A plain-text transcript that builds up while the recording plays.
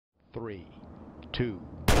3, 2,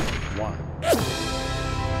 1.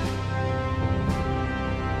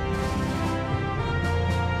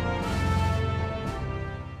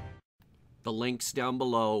 The links down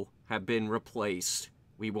below have been replaced.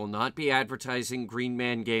 We will not be advertising Green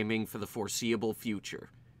Man Gaming for the foreseeable future.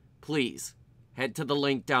 Please, head to the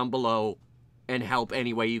link down below and help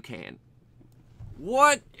any way you can.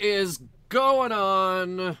 What is going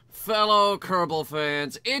on, fellow Kerbal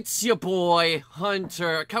fans? It's your boy,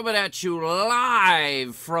 Hunter, coming at you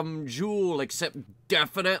live from Jewel, except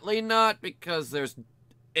definitely not, because there's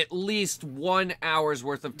at least 1 hour's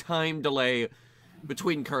worth of time delay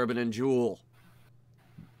between Kerbin and Jewel.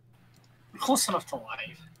 Close enough to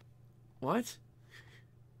live. What?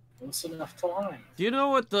 Close enough to live. Do you know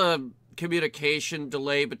what the communication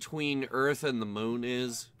delay between Earth and the Moon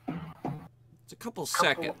is? It's a couple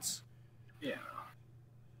seconds. Yeah.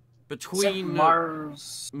 Between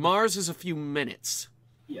Mars. Mars is a few minutes.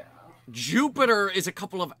 Yeah. Jupiter is a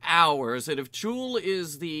couple of hours, and if Jewel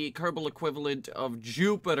is the Kerbal equivalent of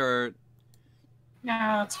Jupiter,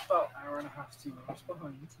 Yeah, it's about an hour and a half, 2 hours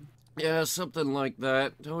behind. yeah, something like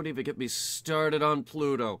that. Don't even get me started on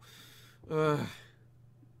Pluto. Well,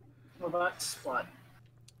 that's what.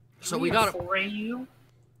 So we got you.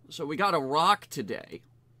 So we got a rock today.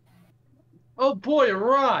 Oh boy, a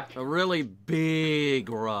rock! A really big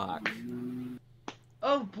rock.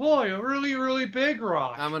 Oh boy, a really, really big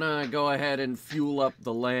rock. I'm gonna go ahead and fuel up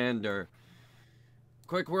the lander.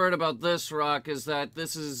 Quick word about this rock is that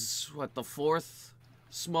this is, what, the 4th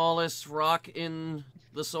smallest rock in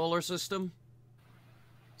the solar system?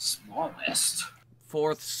 Smallest.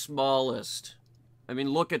 4th smallest. I mean,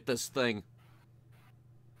 look at this thing.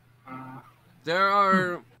 There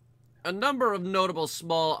are a number of notable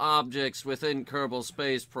small objects within Kerbal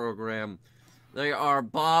Space Program. They are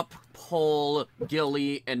Bop, Pole,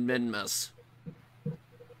 Gilly, and Minmus.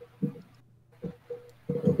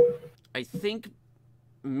 I think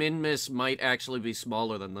Minmus might actually be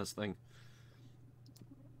smaller than this thing.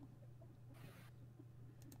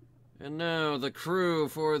 And now the crew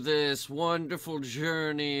for this wonderful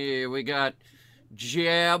journey. We got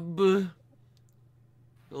Jeb.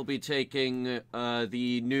 He'll be taking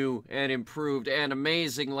the new and improved and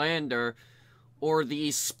amazing lander, or the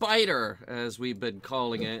Spider, as we've been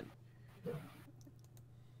calling it.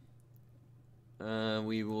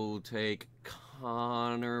 We will take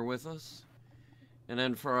Connor with us. And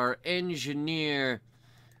then for our engineer,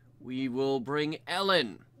 we will bring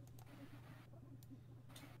Ellen.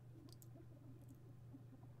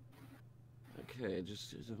 Okay,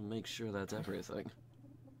 just to make sure that's everything.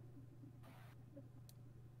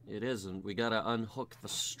 It isn't. We gotta unhook the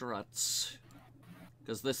struts.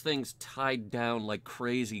 Because this thing's tied down like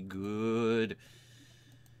crazy good.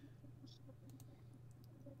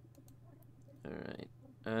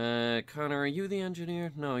 Alright. Connor, are you the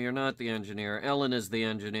engineer? No, you're not the engineer. Ellen is the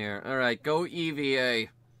engineer. Alright, go EVA.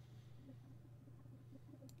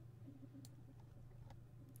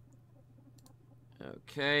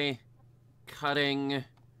 Okay. Cutting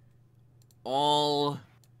all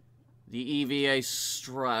the EVA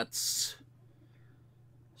struts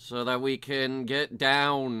so that we can get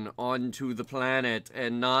down onto the planet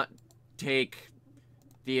and not take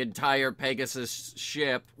the entire Pegasus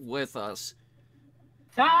ship with us.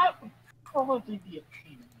 That would probably be a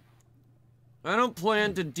pain. I don't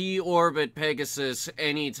plan to deorbit Pegasus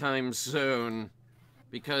anytime soon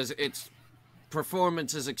because its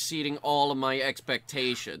performance is exceeding all of my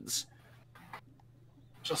expectations.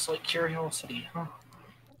 Just like Curiosity, huh?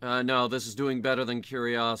 No, this is doing better than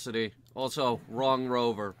Curiosity. Also, wrong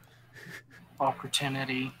rover.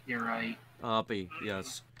 Opportunity, you're right. Oppie,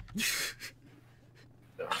 yes.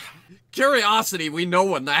 Curiosity, we know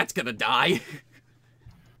when that's gonna die.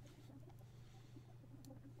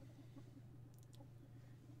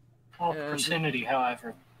 Opportunity,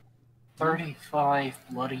 however, 35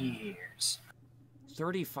 bloody years.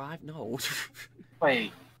 35? No.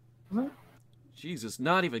 Wait. What? Jesus,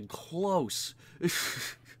 not even close.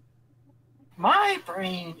 My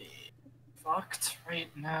brain is fucked right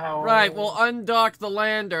now. Right, we'll undock the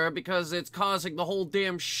lander because it's causing the whole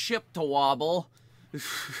damn ship to wobble.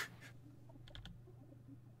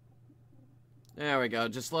 There we go,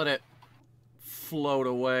 just let it float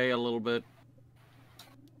away a little bit.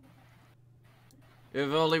 If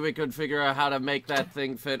only we could figure out how to make that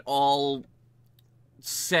thing fit all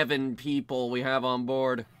 7 people we have on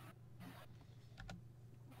board.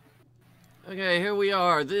 Okay, here we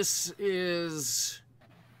are. This is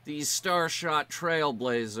the Starshot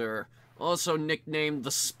Trailblazer, also nicknamed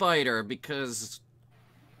the Spider because,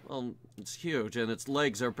 well, it's huge and its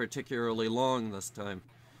legs are particularly long this time.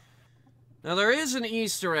 Now, there is an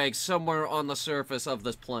Easter egg somewhere on the surface of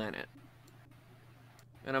this planet.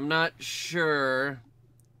 And I'm not sure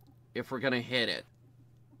if we're gonna hit it.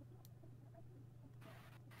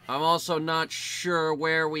 I'm also not sure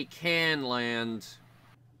where we can land.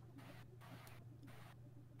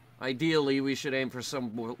 Ideally, we should aim for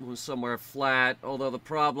somewhere flat, although the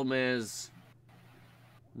problem is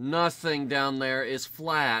nothing down there is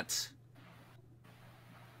flat.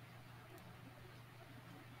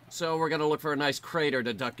 So we're gonna look for a nice crater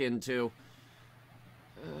to duck into.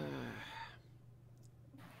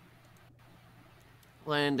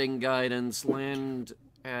 Landing guidance, land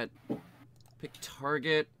at... pick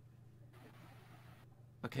target.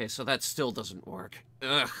 Okay, so that still doesn't work.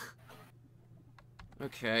 Ugh.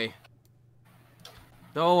 Okay.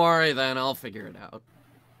 Don't worry then, I'll figure it out.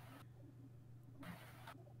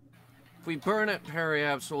 If we burn it,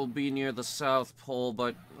 perhaps we'll be near the South Pole,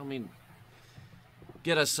 but, I mean...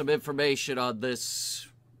 get us some information on this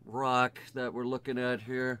rock that we're looking at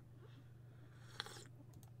here.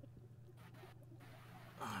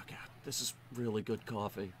 Oh, God, this is really good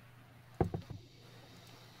coffee.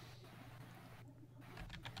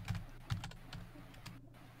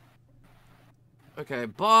 Okay,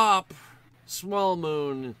 Bop, small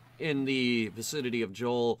moon in the vicinity of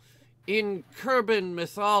Joel. In Kerbin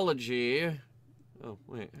mythology... oh,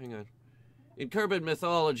 wait, hang on. In Kerbin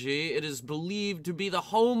mythology, it is believed to be the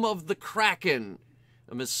home of the Kraken,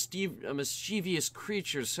 a mischievous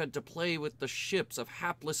creature said to play with the ships of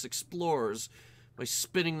hapless explorers by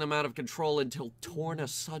spinning them out of control until torn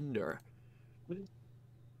asunder.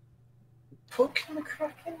 Poking the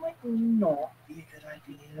Kraken might not be a good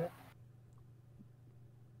idea.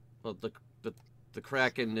 Well, the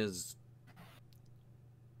Kraken is...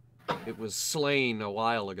 it was slain a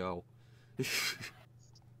while ago.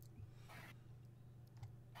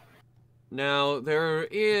 Now, there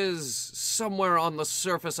is somewhere on the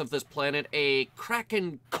surface of this planet a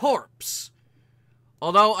Kraken corpse.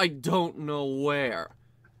 Although I don't know where.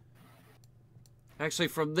 Actually,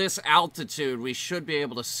 from this altitude, we should be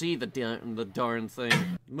able to see the darn thing.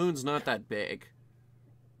 The moon's not that big.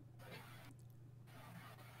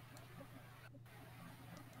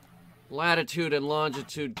 Latitude and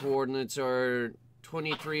longitude coordinates are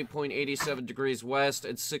 23.87 degrees west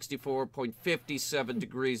and 64.57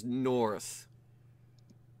 degrees north.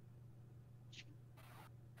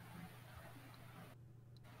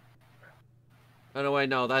 Oh, no, wait,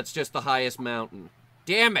 no, that's just the highest mountain.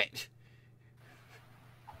 Damn it!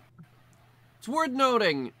 It's worth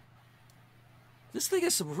noting, this thing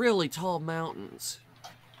has some really tall mountains.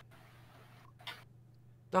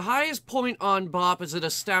 The highest point on Bop is an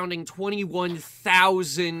astounding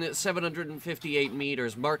 21,758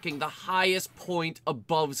 meters, marking the highest point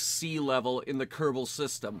above sea level in the Kerbal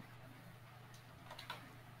system.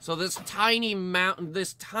 So this tiny mountain,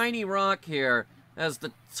 this tiny rock here, has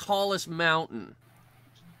the tallest mountain.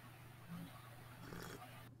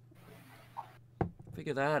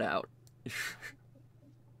 Figure that out.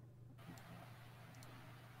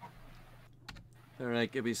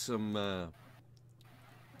 Alright, give me some,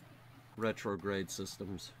 retrograde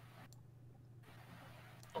systems.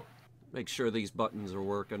 Make sure these buttons are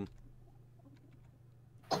working.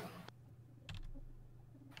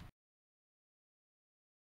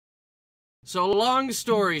 So long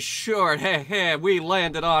story short, hey, we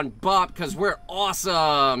landed on Bop because we're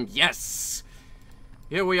awesome! Yes!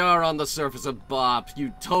 Here we are on the surface of Bop.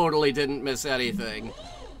 You totally didn't miss anything.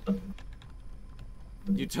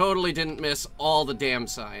 You totally didn't miss all the damn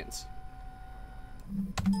science.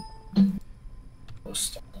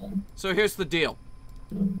 So here's the deal.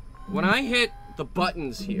 When I hit the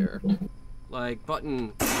buttons here, like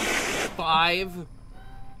button 5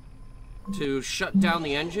 to shut down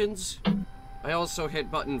the engines, I also hit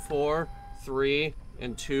button 4, 3,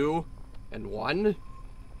 and 2, and 1.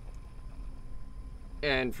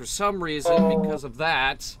 And for some reason, because of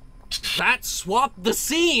that swapped the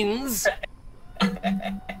scenes!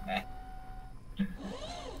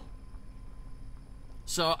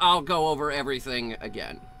 So I'll go over everything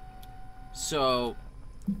again. So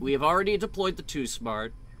we have already deployed the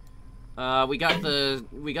 2-Smart. We got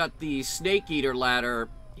the Snake Eater ladder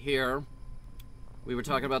here. We were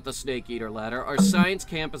talking about the Snake Eater ladder. Our science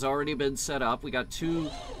camp has already been set up. We got 2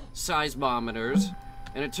 seismometers,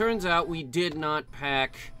 and it turns out we did not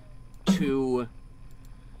pack 2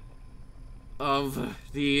 of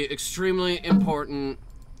the extremely important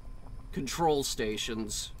control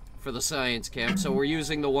stations for the science camp, so we're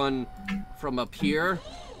using the one from up here.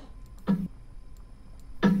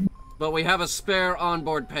 But we have a spare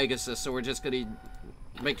onboard Pegasus, so we're just gonna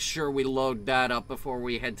make sure we load that up before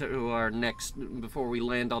we head to our before we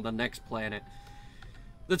land on the next planet.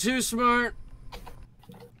 The Too Smart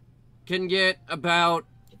can get about,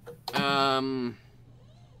 I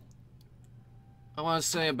want to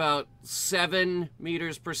say about 7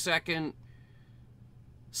 meters per second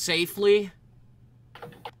safely.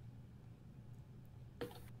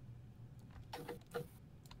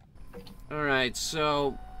 Alright,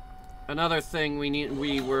 so another thing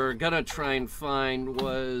we were gonna try and find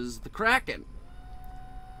was the Kraken.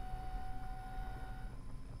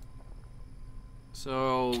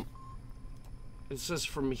 So this is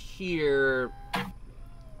from here.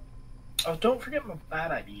 Oh, don't forget my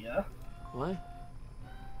bad idea. What?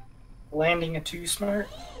 Landing a Too Smart.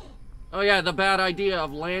 Oh yeah, the bad idea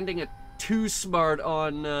of landing a Too Smart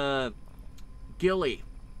on Gilly.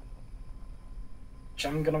 Which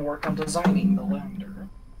I'm gonna work on designing the lander.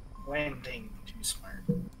 Landing Too Smart.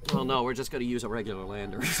 Well, no, we're just gonna use a regular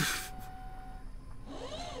lander.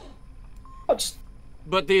 Oh, just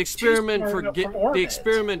But the experiment for orbit. the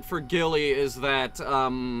experiment for Gilly is that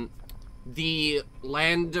the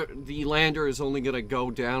lander is only gonna go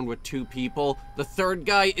down with 2 people. The third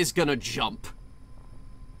guy is gonna jump,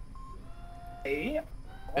 Hey.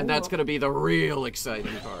 and that's gonna be the real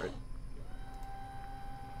exciting part.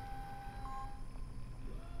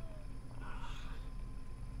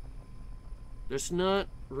 There's not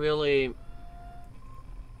really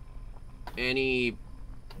any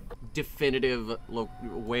definitive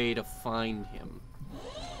way to find him.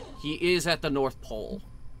 He is at the North Pole.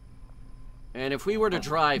 And if we were to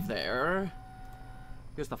drive there...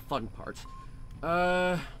 Here's the fun part.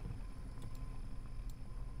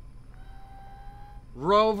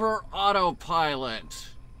 Rover Autopilot.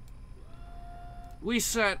 We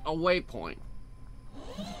set a waypoint.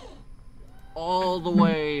 All the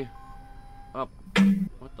way up.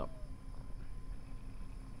 What the...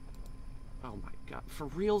 Oh my god. For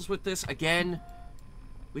reals with this again?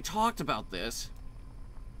 We talked about this.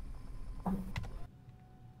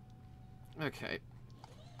 Okay.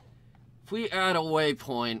 If we add a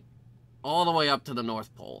waypoint all the way up to the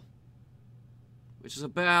North Pole, which is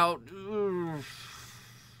about...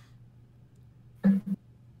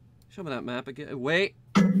 Show me that map again. Wait.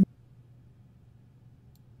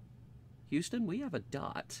 Houston, we have a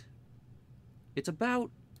dot. It's about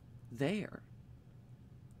there.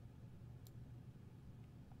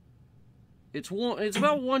 It's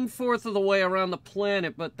about 1/4 of the way around the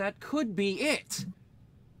planet, but that could be it.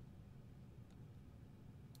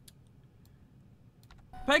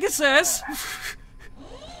 Pegasus!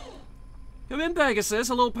 Come in, Pegasus.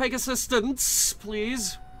 A little Pegasistance,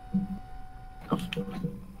 please.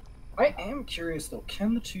 I am curious though,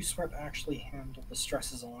 can the Too Smart actually handle the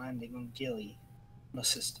stresses of landing on Gilly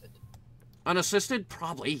unassisted? Unassisted?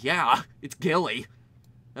 Probably, yeah. It's Gilly.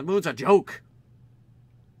 That moon's a joke.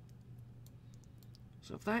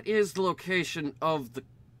 So if that is the location of the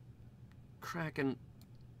Kraken...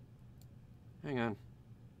 Hang on.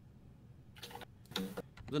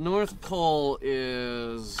 The North Pole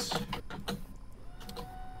is...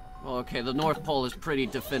 Well, okay, the North Pole is pretty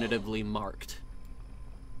definitively marked.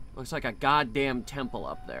 Looks like a goddamn temple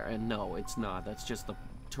up there. And no, it's not. That's just the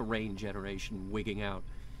terrain generation wigging out.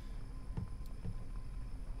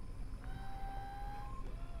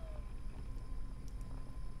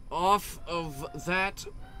 Off of that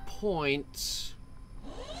point...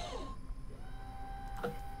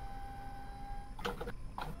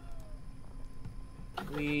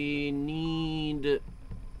 We need...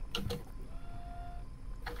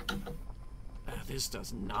 this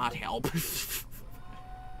does not help.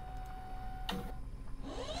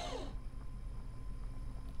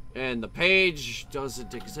 And the page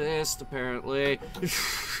doesn't exist, apparently.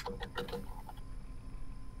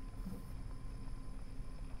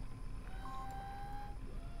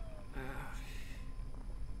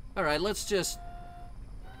 Alright, let's just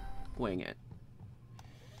wing it.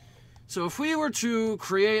 So if we were to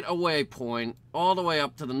create a waypoint all the way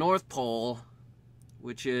up to the North Pole,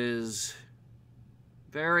 which is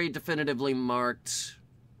very definitively marked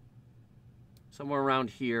somewhere around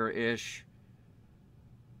here-ish.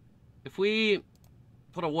 If we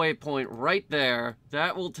put a waypoint right there,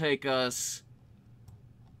 that will take us...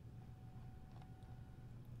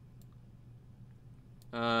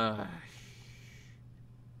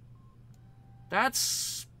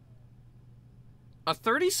 that's a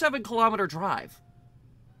 37-kilometer drive.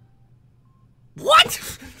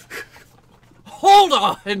 What? Hold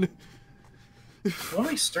on!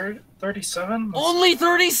 Only 37? Only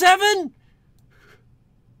 37?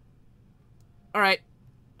 Alright,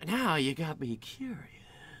 now you got me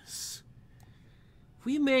curious.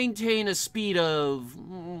 we maintain a speed of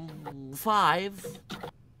 5,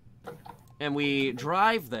 and we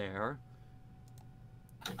drive there,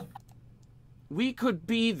 we could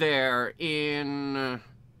be there in...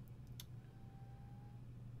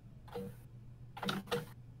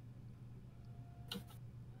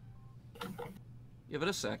 Give it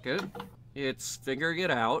a second. It's figuring it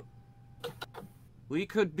out. We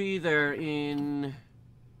could be there in...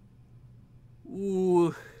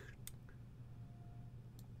 Ooh...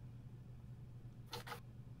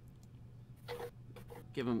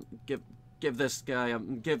 Give this guy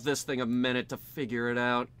give this thing a minute to figure it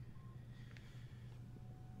out.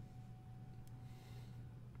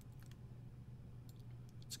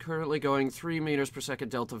 It's currently going 3 meters per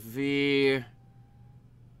second delta V.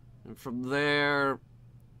 And from there,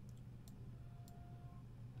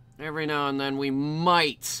 every now and then we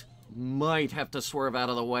might have to swerve out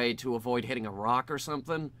of the way to avoid hitting a rock or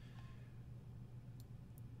something.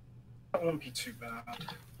 That won't be too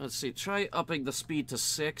bad. Let's see, try upping the speed to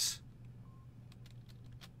 6.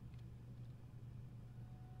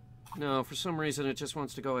 No, for some reason it just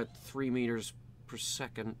wants to go at 3 meters per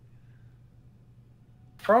second.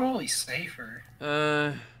 Probably safer.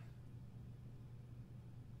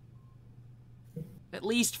 At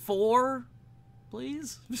least 4,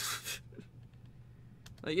 please?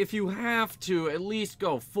 Like, if you have to, at least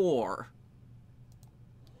go 4.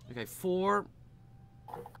 Okay,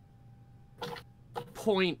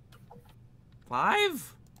 4.5?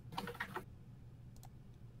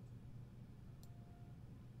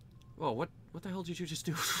 Whoa, what the hell did you just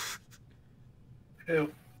do? Who?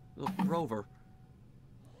 The rover.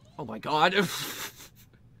 Oh my god.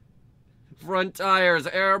 Front tires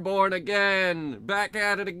airborne again. Back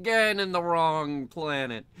at it again in the wrong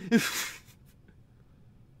planet.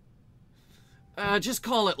 Just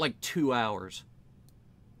call it like 2 hours.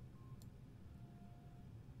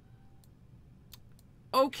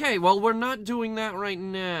 Okay, well, we're not doing that right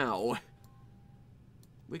now.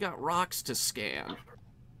 We got rocks to scan.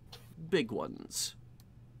 Big ones.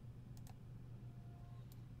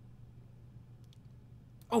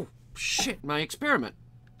 Oh, shit, my experiment.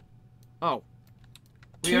 Oh.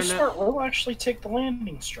 Too Smart will actually take the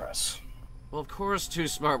landing stress. Well, of course Too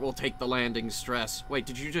Smart will take the landing stress. Wait,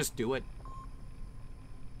 did you just do it?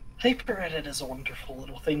 Hyper edit is a wonderful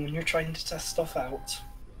little thing when you're trying to test stuff out.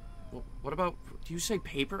 Well, what about... Do you say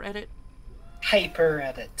paper edit? Hyper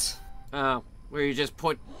edit. Oh, where you just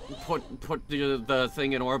put the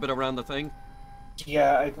thing in orbit around the thing?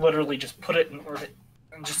 Yeah, I literally just put it in orbit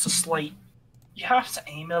and just a slight... You have to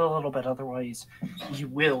aim it a little bit, otherwise you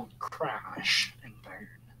will crash and burn.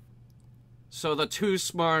 So the Too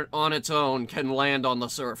Smart on its own can land on the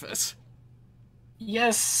surface?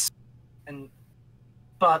 Yes,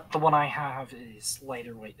 but the one I have is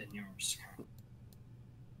lighter weight than yours.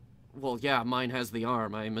 Well, yeah, mine has the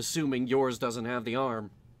arm. I'm assuming yours doesn't have the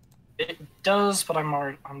arm. It does, but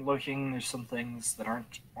I'm looking. There's some things that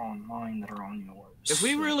aren't on mine that are on yours. If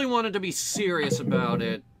we really wanted to be serious about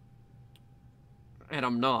it, and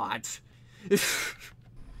I'm not,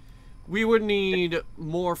 we would need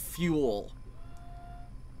more fuel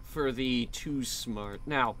for the Too Smart.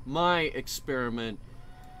 Now, my experiment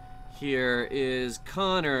here is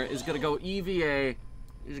Connor is going to go EVA.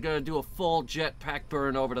 He's going to do a full jetpack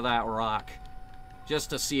burn over to that rock,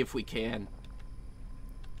 just to see if we can.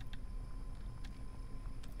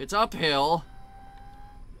 It's uphill,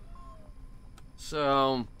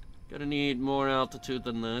 so gonna need more altitude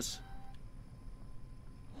than this.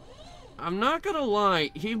 I'm not gonna lie,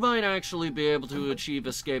 he might actually be able to achieve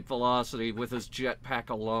escape velocity with his jetpack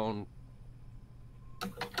alone.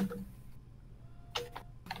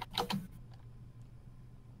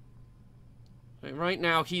 Right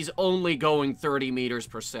now, he's only going 30 meters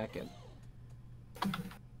per second.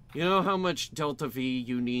 You know how much delta V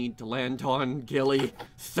you need to land on Gilly?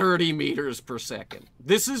 30 meters per second.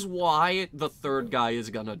 This is why the third guy is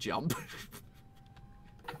gonna jump.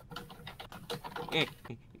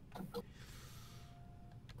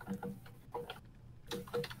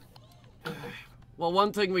 Well,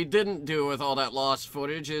 one thing we didn't do with all that lost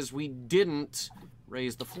footage is we didn't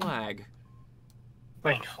raise the flag.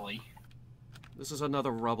 Thankfully. This is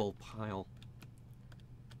another rubble pile.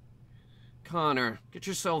 Connor, get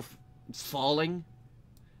yourself falling.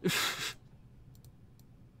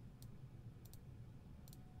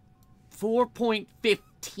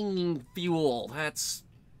 4.15 fuel. That's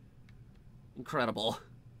incredible.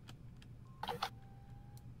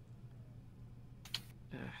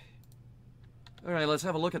 Alright, let's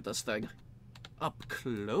have a look at this thing. Up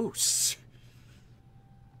close.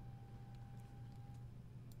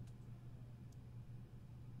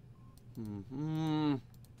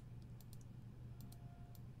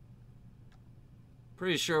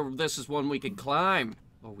 Pretty sure this is one we can climb.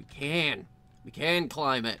 Oh, we can. We can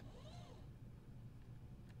climb it.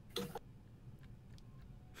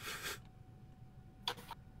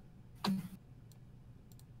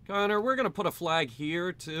 Connor, we're gonna put a flag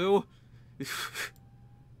here, too.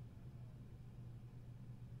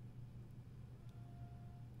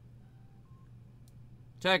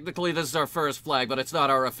 Technically, this is our first flag, but it's not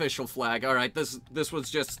our official flag. Alright, this was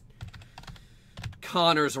just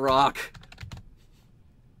Connor's rock.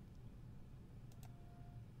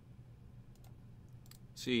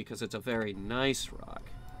 See, because it's a very nice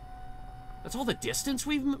rock. That's all the distance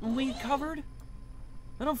we covered?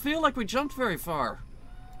 I don't feel like we jumped very far.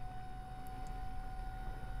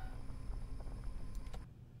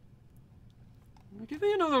 Give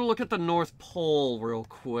me another look at the North Pole real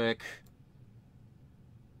quick.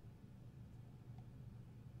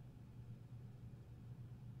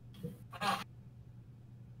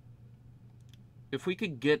 If we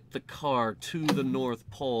could get the car to the North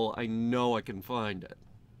Pole, I know I can find it.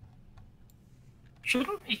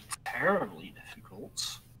 Shouldn't be terribly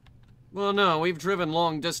difficult. Well, no, we've driven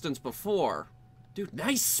long distance before. Dude,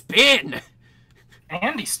 nice spin!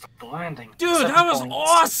 And he's still landing. Dude, 7 that was points.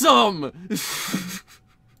 awesome!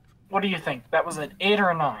 What do you think? That was an 8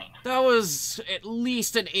 or a 9? That was at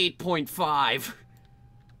least an 8.5.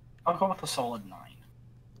 I'll go with a solid 9.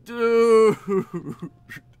 Dude!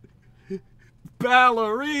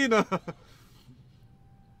 Ballerina!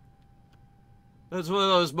 That's one of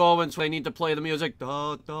those moments when I need to play the music.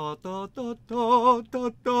 Da, da, da, da, da, da,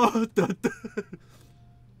 da, da, da.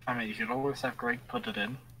 I mean, you could always have Greg put it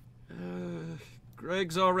in.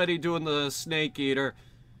 Greg's already doing the snake eater.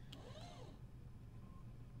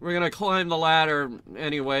 We're gonna climb the ladder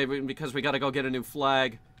anyway, because we gotta go get a new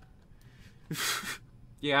flag.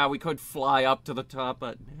 Yeah, we could fly up to the top,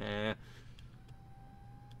 but eh.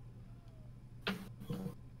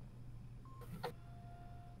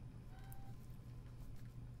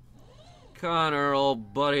 Connor,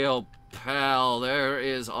 old buddy, old pal, there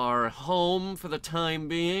is our home for the time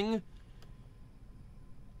being.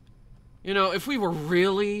 You know, if we were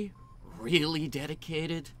really, really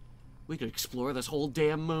dedicated, we could explore this whole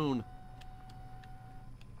damn moon.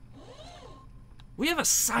 We have a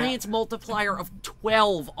science multiplier of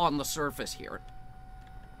 12 on the surface here.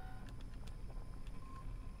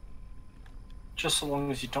 Just so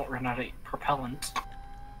long as you don't run out of propellant.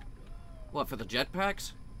 What, for the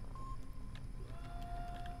jetpacks?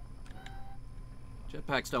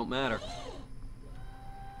 Jetpacks don't matter.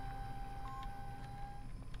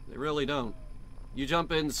 They really don't. You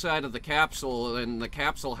jump inside of the capsule, and the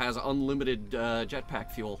capsule has unlimited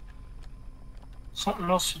jetpack fuel. Something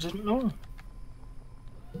else you didn't know.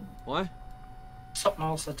 What? Something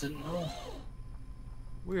else I didn't know.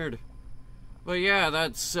 Weird. But yeah,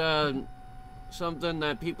 that's something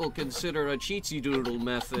that people consider a cheatsy doodle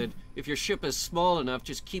method. If your ship is small enough,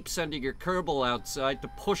 just keep sending your Kerbal outside to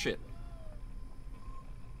push it.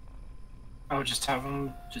 I would just have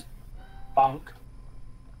him just bonk.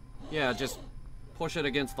 Yeah, just push it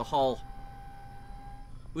against the hull.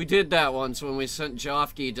 We did that once when we sent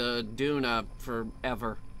Jofke to Duna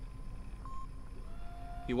forever.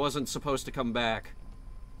 He wasn't supposed to come back.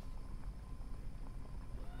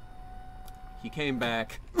 He came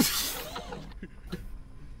back.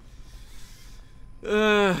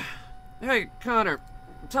 Hey, Connor,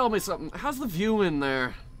 tell me something. How's the view in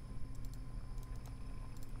there?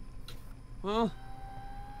 Well,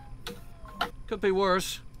 could be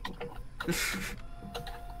worse.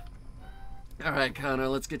 Alright, Connor,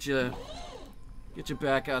 let's get you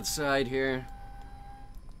back outside here.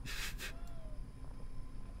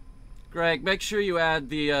 Greg, make sure you add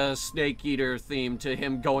the snake eater theme to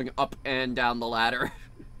him going up and down the ladder.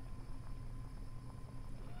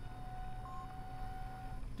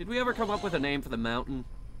 Did we ever come up with a name for the mountain?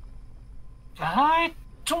 I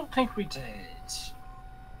don't think we did.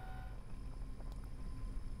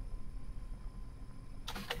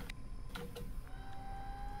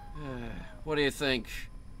 What do you think,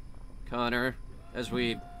 Connor, as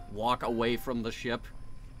we walk away from the ship?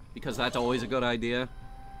 Because that's always a good idea.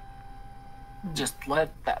 Just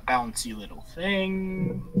let that bouncy little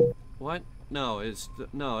thing. What? No, it's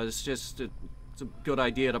just it's a good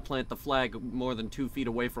idea to plant the flag more than 2 feet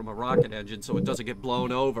away from a rocket engine so it doesn't get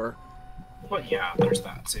blown over. Well, yeah, there's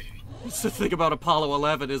that too. That's the thing about Apollo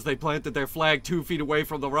 11 is they planted their flag 2 feet away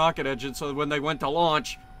from the rocket engine, so when they went to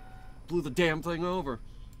launch, blew the damn thing over.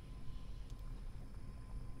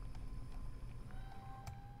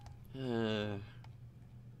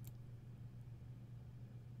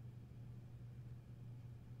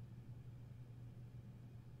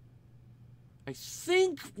 I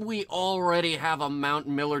think we already have a Mount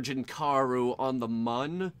Millergenkaru on the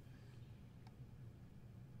Mun.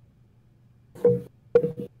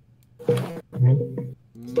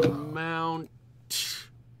 Mount...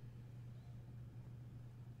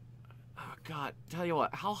 Oh, God. Tell you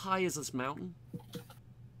what, how high is this mountain?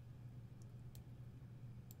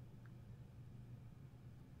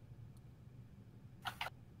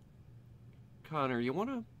 Connor, you want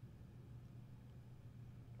to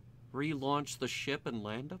relaunch the ship and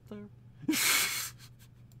land up there?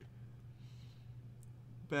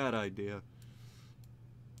 Bad idea.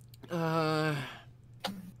 I'm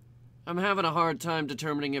having a hard time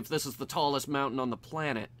determining if this is the tallest mountain on the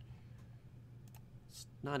planet. It's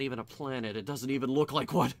not even a planet. It doesn't even look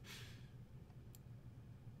like one.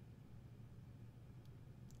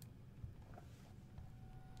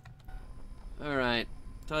 Alright,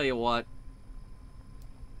 tell you what.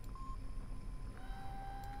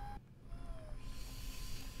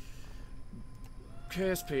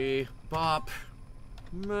 KSP, Bop,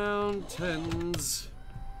 Mountains.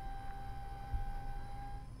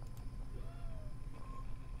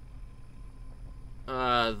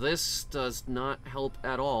 This does not help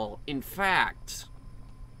at all. In fact,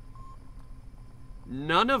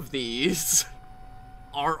 none of these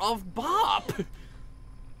are of Bop.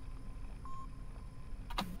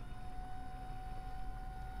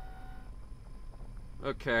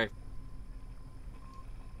 Okay.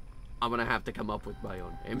 I'm gonna have to come up with my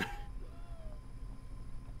own name.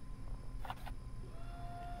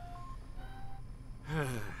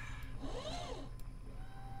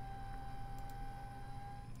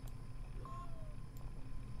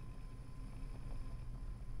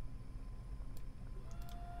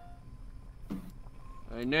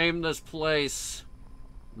 I named this place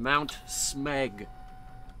Mount Smeg.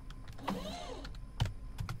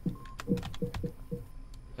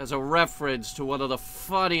 As a reference to one of the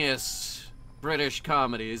funniest British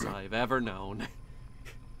comedies I've ever known.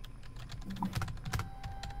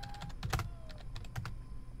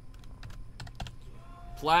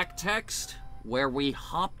 Plaque text, where we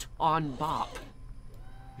hopped on Bop.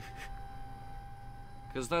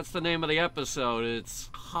 Because that's the name of the episode, it's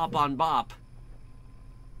Hop on Bop.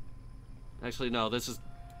 Actually, no, this is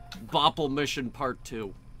Bopple Mission Part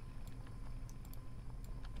 2.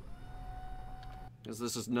 Because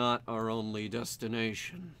this is not our only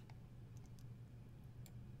destination.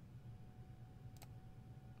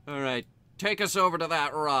 Alright, take us over to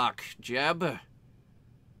that rock, Jeb.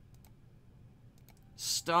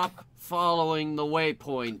 Stop following the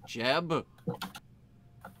waypoint, Jeb.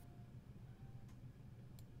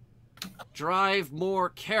 Drive more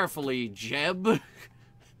carefully, Jeb.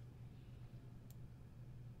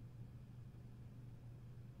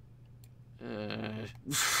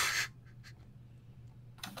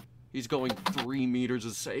 He's going 3 meters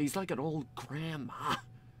a second. He's like an old grandma.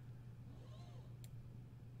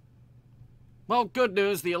 Well, good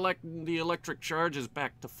news. The electric charge is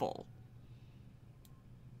back to full.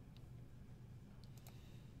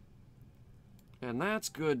 And that's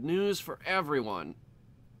good news for everyone.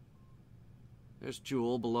 There's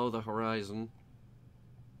Jewel below the horizon.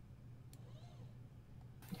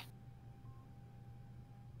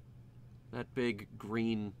 That big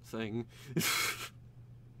green thing.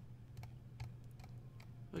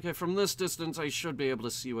 Okay, from this distance, I should be able to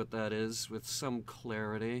see what that is with some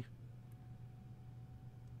clarity.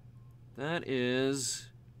 That is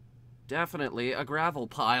definitely a gravel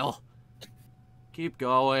pile. Keep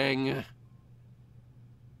going.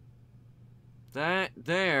 That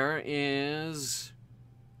there is...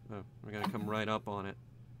 Oh, we're gonna come right up on it.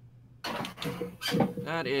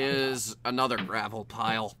 That is another gravel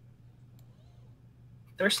pile.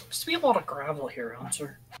 There seems to be a lot of gravel here,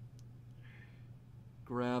 Hunter.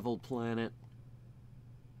 Gravel planet.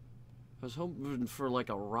 I was hoping for like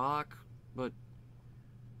a rock, but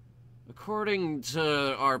according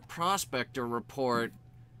to our prospector report,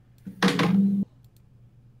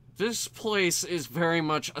 this place is very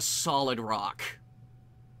much a solid rock.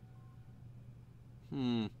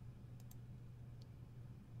 We're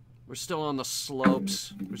still on the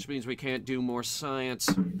slopes, which means we can't do more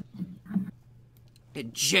science.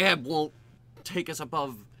 And Jeb won't take us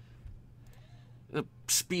above the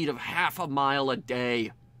speed of half a mile a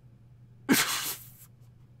day.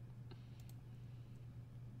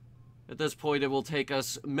 At this point, it will take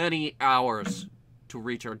us many hours to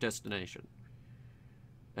reach our destination.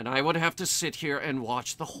 And I would have to sit here and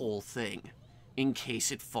watch the whole thing, in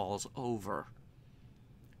case it falls over.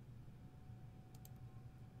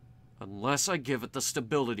 Unless I give it the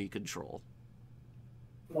stability control.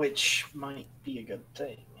 Which might be a good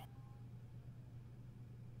thing.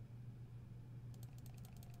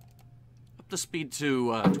 the speed to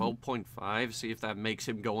 12.5, see if that makes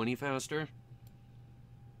him go any faster.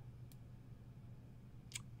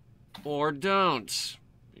 Or don't,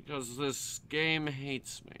 because this game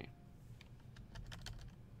hates me.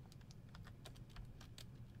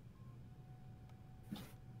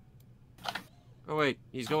 Oh wait,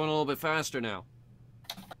 he's going a little bit faster now.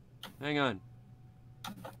 Hang on.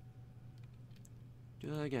 Do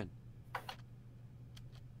that again.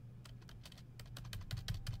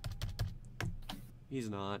 He's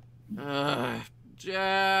not.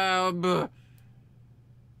 Jab!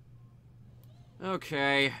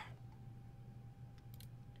 Okay.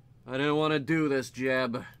 I didn't want to do this,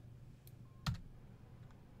 Jeb.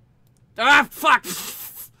 Ah, fuck!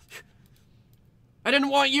 I didn't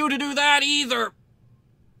want you to do that either!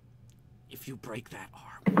 If you break that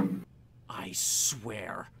arm, I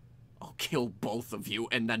swear I'll kill both of you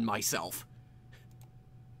and then myself.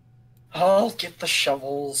 I'll get the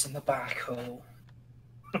shovels and the backhoe.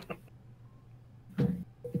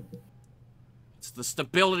 It's the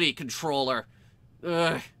stability controller.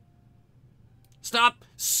 Ugh. Stop!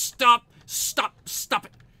 Stop! Stop! Stop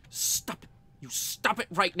it! Stop it! You stop it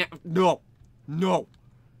right now! No! No!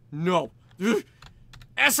 No! Ugh.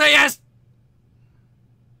 SAS!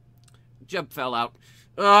 Jeb fell out.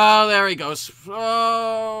 Oh, there he goes.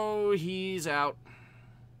 Oh, he's out.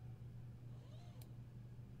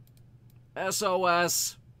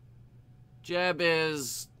 SOS. Jeb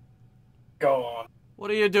is... Go on. What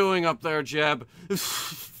are you doing up there, Jeb?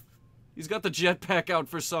 He's got the jetpack out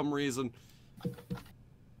for some reason.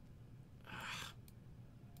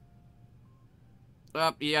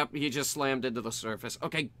 Yep, he just slammed into the surface.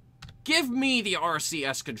 Okay, give me the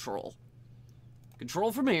RCS control.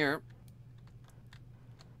 Control from here.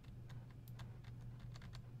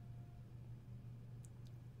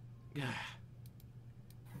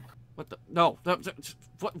 What the? No.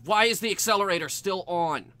 What? Why is the accelerator still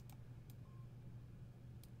on?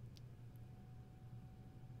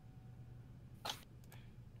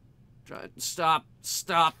 Stop.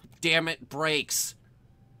 Stop. Damn it. Brakes.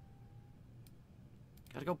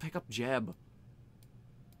 Gotta go pick up Jeb.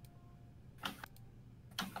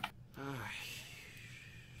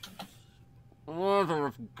 Mother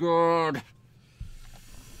of God.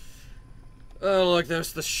 Oh, look,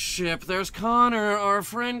 there's the ship. There's Connor, our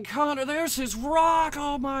friend Connor. There's his rock.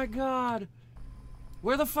 Oh, my God.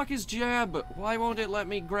 Where the fuck is Jeb? Why won't it let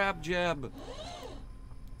me grab Jeb?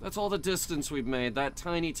 That's all the distance we've made. That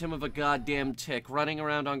tiny Tim of a goddamn tick running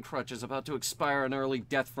around on crutches, about to expire an early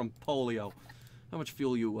death from polio. How much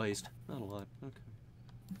fuel you waste? Not a lot. Okay.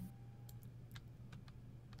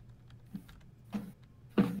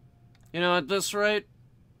 You know, at this rate,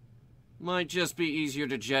 might just be easier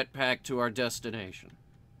to jetpack to our destination.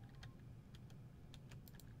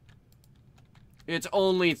 It's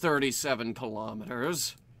only 37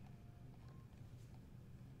 kilometers.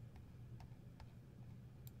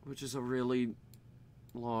 Which is a really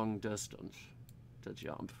long distance to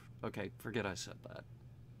jump. Okay, forget I said that.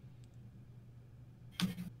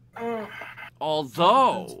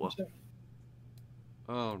 Although...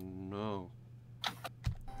 Oh no.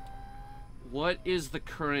 What is the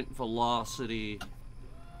current velocity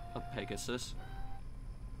of Pegasus?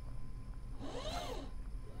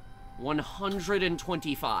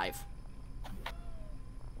 125.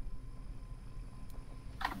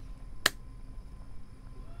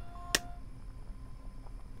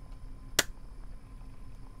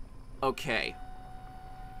 Okay.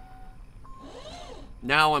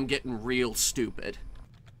 Now I'm getting real stupid.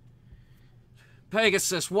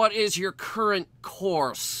 Pegasus, what is your current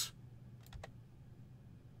course?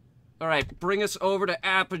 Alright, bring us over to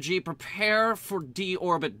Apogee. Prepare for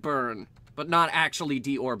deorbit burn. But not actually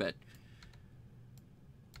deorbit.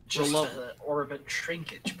 Just orbit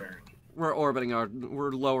shrinkage burn. We're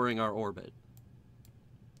lowering our orbit.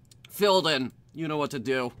 Filled in. You know what to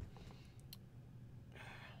do.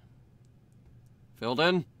 Filled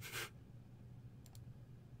in?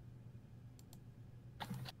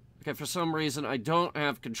 Okay, for some reason, I don't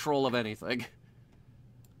have control of anything.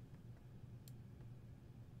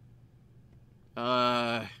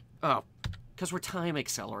 Oh. Because we're time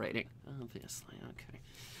accelerating. Obviously, okay.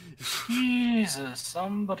 Jesus,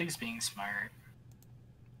 somebody's being smart.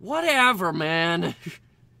 Whatever, man.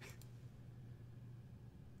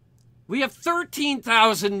 We have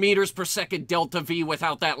 13,000 meters per second delta V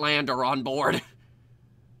without that lander on board.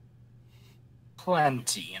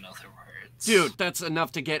 Plenty, in other words. Dude, that's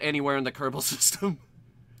enough to get anywhere in the Kerbal system.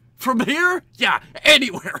 From here? Yeah,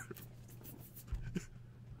 anywhere.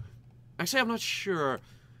 Actually, I'm not sure.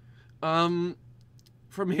 From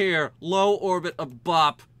here, low orbit of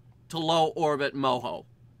Bop to low orbit Moho.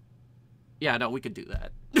 Yeah, no, we could do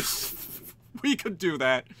that. We could do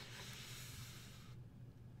that.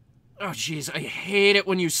 Oh, jeez, I hate it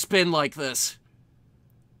when you spin like this.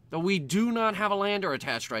 Though we do not have a lander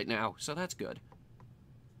attached right now, so that's good.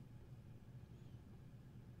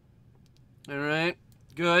 Alright,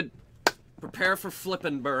 good. Prepare for flip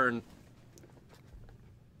and burn.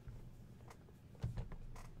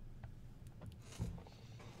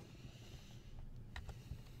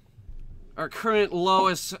 Our current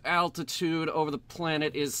lowest altitude over the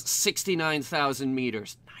planet is 69,000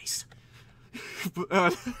 meters. Nice.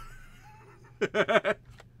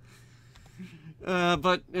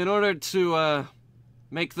 But in order to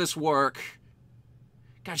make this work...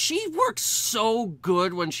 God, she works so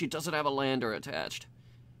good when she doesn't have a lander attached.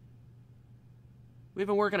 We've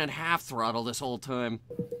been working at half throttle this whole time.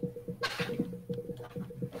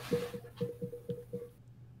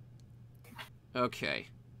 Okay.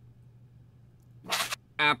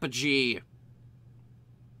 Apogee.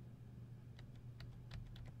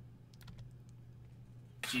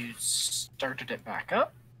 You started it back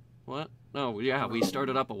up? What? Oh, yeah, we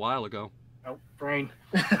started up a while ago. Oh, brain.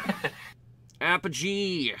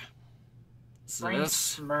 Apogee. Brain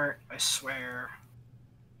smart, I swear.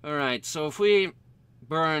 Alright, so if we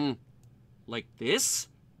burn like this,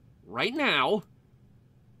 right now,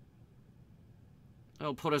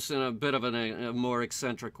 that'll put us in a bit of a more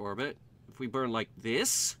eccentric orbit. If we burn like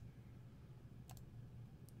this...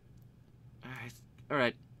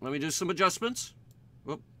 Alright, let me do some adjustments.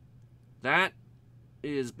 Whoop. That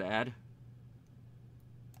is bad.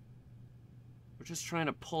 We're just trying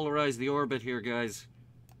to polarize the orbit here, guys.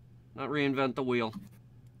 Not reinvent the wheel.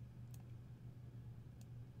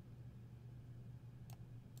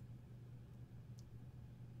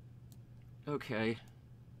 Okay.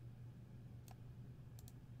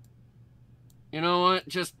 You know what?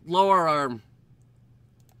 Just lower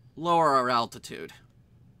our altitude.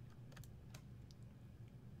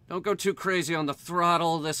 Don't go too crazy on the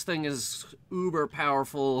throttle. This thing is uber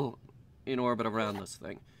powerful in orbit around this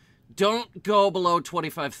thing. Don't go below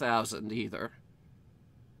 25,000 either.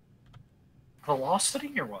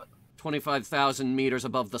 Velocity or what? 25,000 meters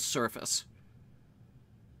above the surface.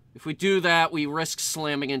 If we do that, we risk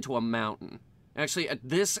slamming into a mountain. Actually, at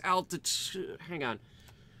this altitude... Hang on.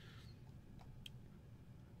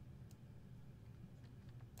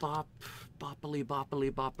 Bop, boppily,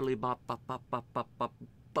 boppily, boppily, bop, bop, bop, bop, bop, bop,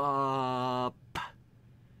 bop.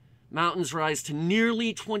 Mountains rise to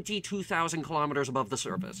nearly 22,000 kilometers above the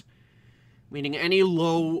surface. Meaning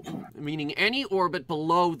any orbit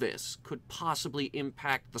below this could possibly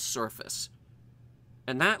impact the surface.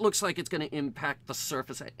 And that looks like it's going to impact the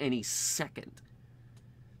surface at any second.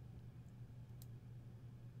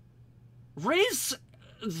 Raise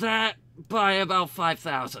that by about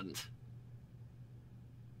 5,000.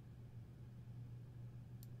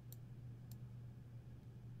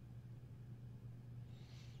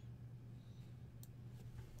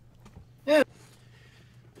 Yeah.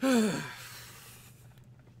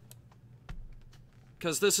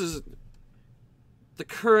 Because this is... The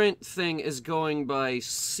current thing is going by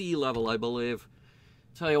sea level, I believe.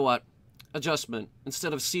 Tell you what. Adjustment.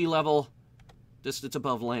 Instead of sea level, distance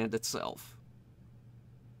above land itself.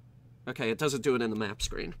 Okay, it doesn't do it in the map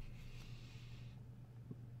screen.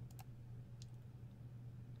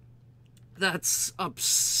 That's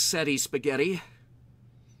upsetty spaghetti.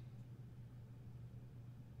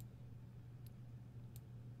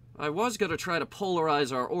 I was going to try to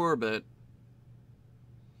polarize our orbit.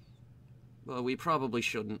 Well, we probably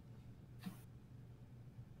shouldn't.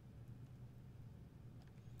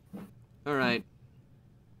 Alright.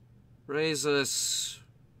 Raise us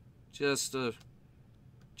just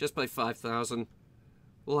by 5,000.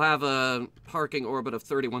 We'll have a parking orbit of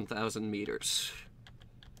 31,000 meters.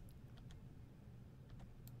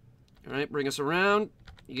 Alright, bring us around.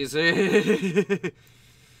 Easy.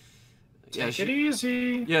 Take it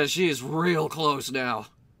easy. Yeah, she is real close now.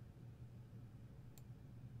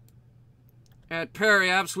 At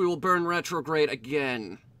periaps, we will burn retrograde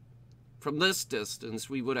again. From this distance,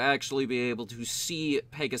 we would actually be able to see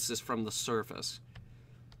Pegasus from the surface.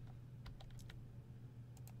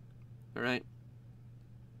 Alright.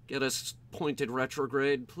 Get us pointed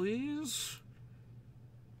retrograde, please.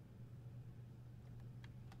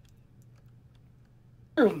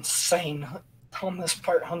 You're insane on this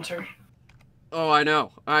part, Hunter. Oh, I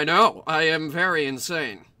know. I know. I am very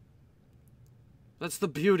insane. That's the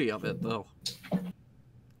beauty of it, though.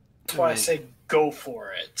 That's why I say go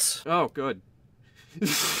for it. Oh, good.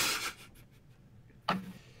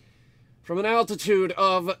 From an altitude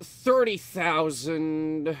of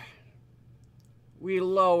 30,000... we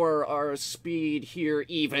lower our speed here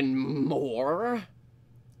even more. A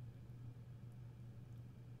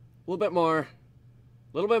little bit more. A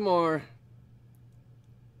little bit more.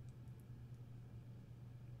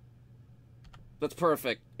 That's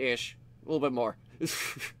perfect-ish. A little bit more.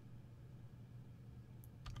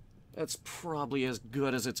 That's probably as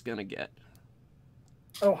good as it's gonna get.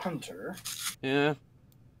 Oh, Hunter. Yeah?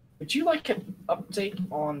 Would you like an update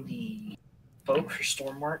on the vote for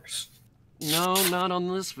Stormworks? No, not on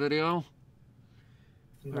this video.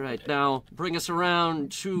 Alright, now bring us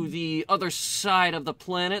around to the other side of the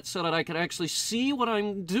planet so that I can actually see what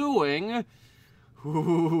I'm doing.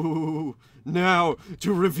 Ooh, now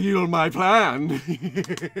to reveal my plan.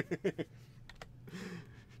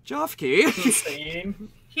 Jofke. Insane.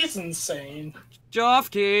 He's insane.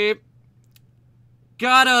 Jofke.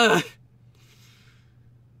 Got a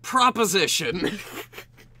proposition.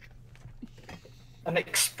 An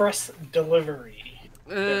express delivery.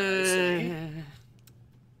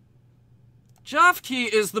 Jofke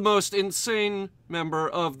is the most insane member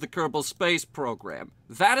of the Kerbal Space Program.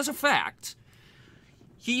 That is a fact.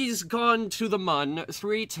 He's gone to the Mun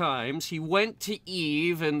 3 times. He went to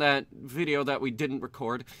Eve in that video that we didn't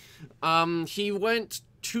record. He went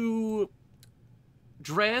to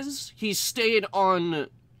Drez. He stayed on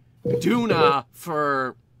Duna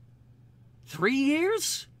for 3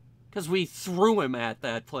 years? Because we threw him at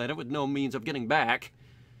that planet with no means of getting back.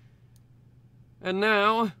 And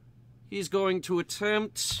now, he's going to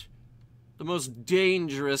attempt the most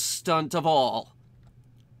dangerous stunt of all.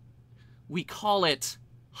 We call it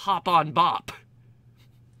Hop on Bop.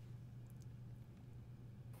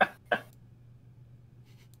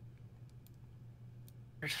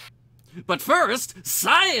 But first,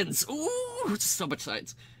 science! Ooh, so much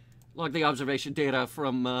science. Log the observation data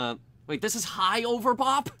from, wait, this is high over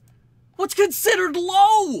Bop? What's considered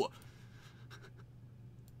low?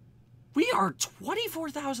 We are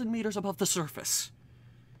 24,000 meters above the surface.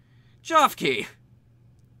 Jofke.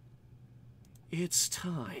 It's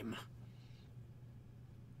time.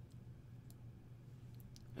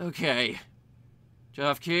 Okay.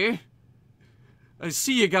 Jofke. I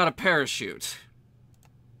see you got a parachute.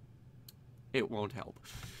 It won't help.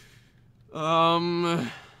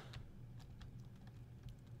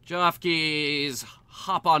 Jofke's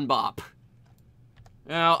Hop on Bop.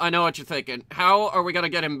 Well, I know what you're thinking. How are we gonna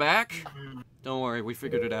get him back? Don't worry, we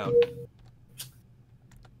figured it out.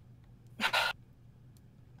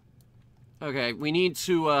 Okay, we need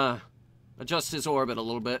to, adjust his orbit a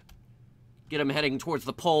little bit. Get him heading towards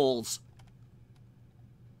the poles.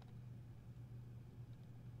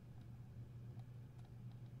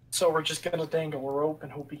 So we're just gonna dangle a rope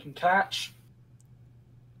and hope he can catch?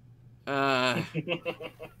 How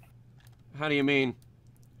do you mean?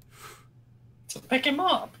 To pick him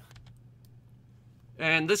up.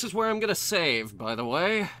 And this is where I'm gonna save, by the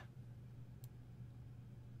way.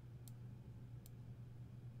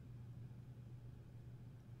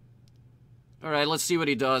 Alright, let's see what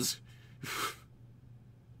he does.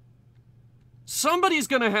 Somebody's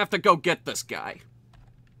gonna have to go get this guy.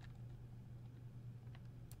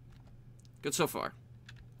 Good so far.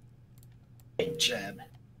 Hey, Jeb.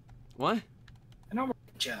 What? I know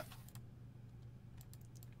Jeb.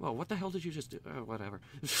 Whoa, what the hell did you just do? Oh, whatever.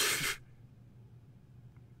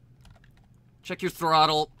 Check your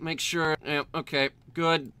throttle. Make sure. Yeah, okay,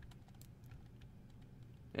 good.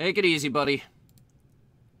 Take it easy, buddy.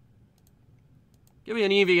 Give me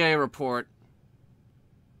an EVA report.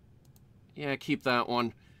 Yeah, keep that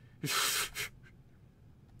one.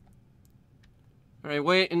 Alright,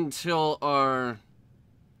 wait until our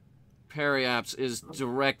periaps is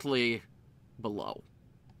directly below.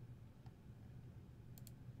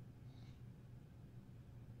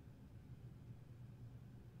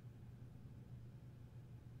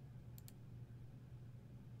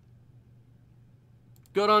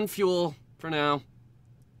 Good on fuel for now.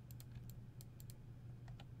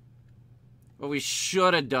 What we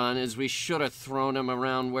should have done is we should have thrown him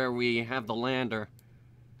around where we have the lander.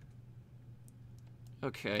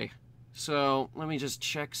 Okay, so let me just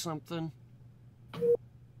check something.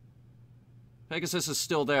 Pegasus is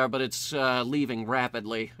still there, but it's leaving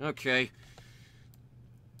rapidly. Okay.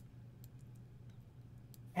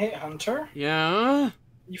 Hey, Hunter. Yeah?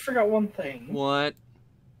 You forgot one thing. What?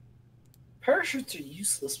 Parachutes are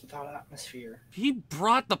useless without atmosphere. He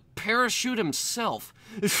brought the parachute himself.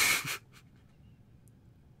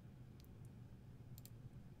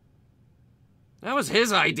 That was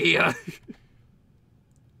his idea.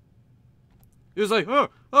 He was like, oh,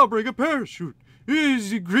 I'll bring a parachute. And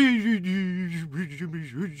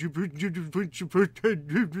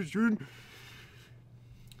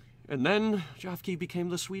And then Jofke became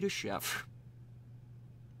the Swedish chef.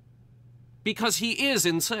 Because he is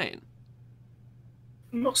insane.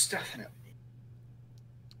 Most definitely.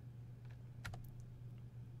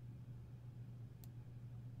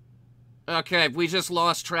 Okay, we just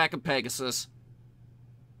lost track of Pegasus.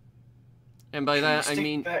 And by that I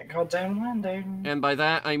mean... that goddamn landing. And by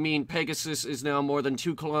that I mean Pegasus is now more than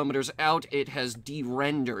 2 kilometers out. It has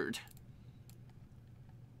de-rendered.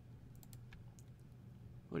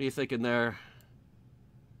 What are you thinking there,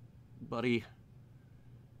 buddy?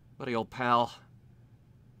 Buddy, old pal.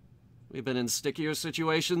 We've been in stickier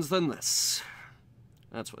situations than this.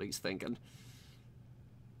 That's what he's thinking.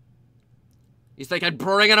 He's thinking,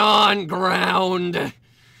 bring it on, ground!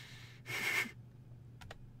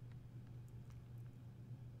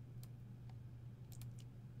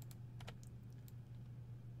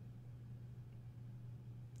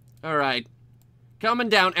 Alright. Coming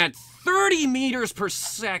down at 30 meters per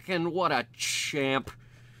second. What a champ.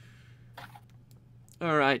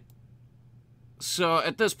 Alright. So,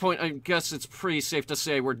 at this point, I guess it's pretty safe to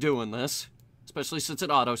say we're doing this. Especially since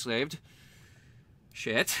it auto-saved.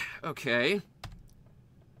 Shit. Okay.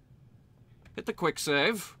 Hit the quick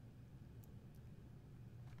save.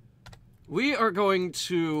 We are going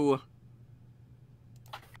to...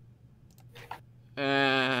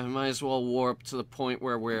 might as well warp to the point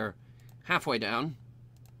where we're halfway down.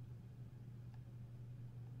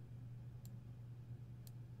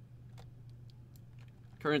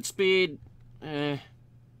 Current speed,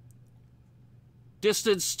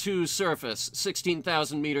 distance to surface,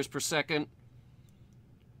 16,000 meters per second.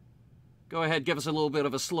 Go ahead, give us a little bit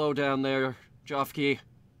of a slowdown there, Jofke.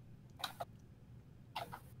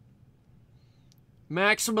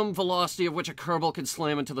 Maximum velocity of which a Kerbal can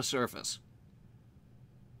slam into the surface.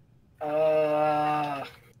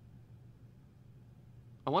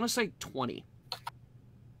 I want to say 20.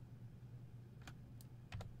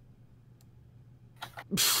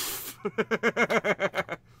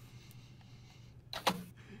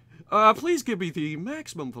 Please give me the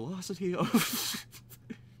maximum velocity of...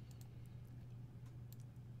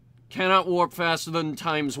 Cannot warp faster than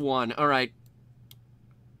 ×1. Alright.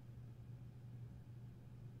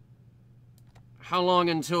 How long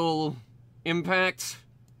until impact?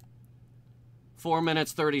 4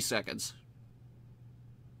 minutes, 30 seconds.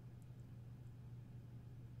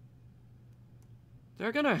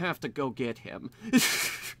 They're gonna have to go get him.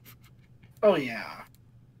 Oh, yeah.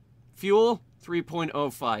 Fuel,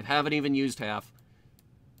 3.05. Haven't even used half.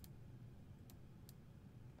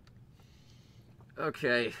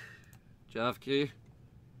 Okay. Jofke.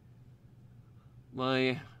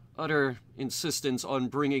 My utter insistence on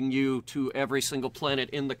bringing you to every single planet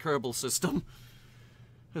in the Kerbal system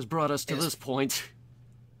has brought us to this point.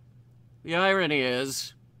 The irony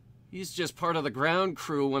is, he's just part of the ground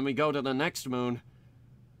crew when we go to the next moon.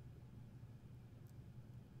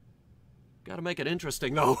 Gotta make it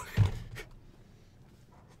interesting, though.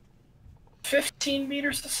 15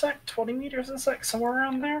 meters a sec, 20 meters a sec, somewhere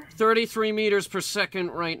around there? 33 meters per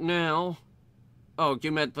second right now. Oh,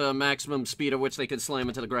 you meant the maximum speed at which they could slam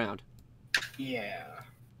into the ground. Yeah.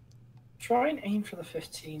 Try and aim for the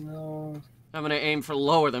 15, though. I'm gonna aim for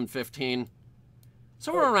lower than 15.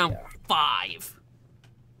 So we're around 5.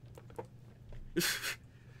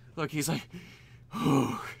 Look, he's like...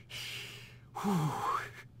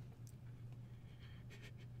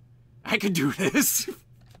 I can do this.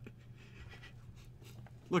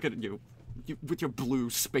 Look at you with your blue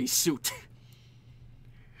spacesuit.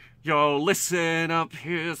 Yo, listen up,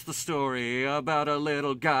 here's the story about a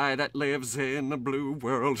little guy that lives in a blue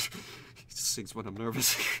world. He sings when I'm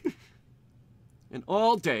nervous. And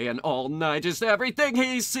all day and all night, just everything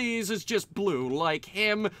he sees is just blue. Like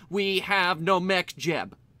him, we have no mech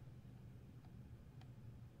Jeb.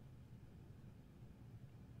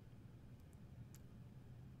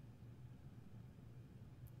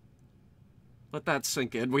 Let that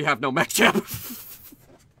sink in. We have no mech Jeb.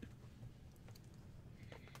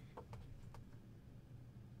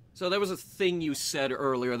 So there was a thing you said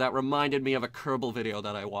earlier that reminded me of a Kerbal video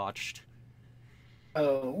that I watched.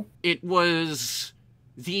 Oh. It was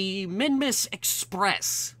the Minmus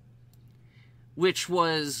Express, which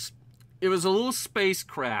was... It was a little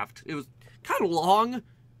spacecraft. It was kind of long,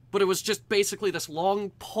 but it was just basically this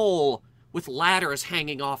long pole with ladders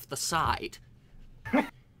hanging off the side.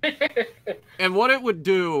 And what it would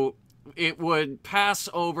do, it would pass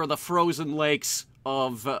over the frozen lakes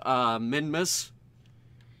of Minmus,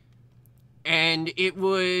 and it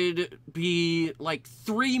would be like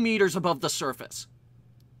 3 meters above the surface.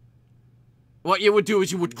 What you would do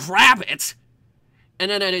is you would grab it, and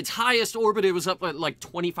then at its highest orbit, it was up at like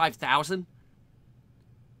 25,000.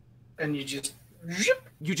 And you just...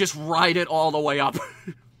 You just ride it all the way up.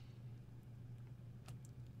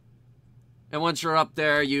 And once you're up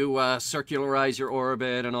there, you circularize your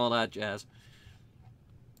orbit and all that jazz.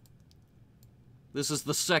 This is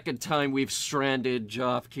the second time we've stranded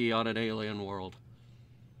Jofke on an alien world.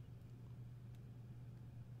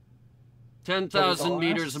 10,000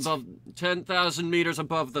 meters above 10,000 meters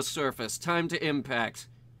above the surface. Time to impact.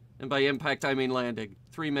 And by impact, I mean landing.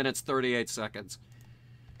 3 minutes, 38 seconds.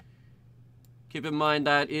 Keep in mind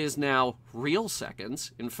that is now real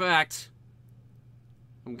seconds. In fact,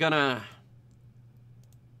 I'm gonna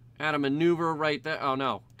add a maneuver right there. Oh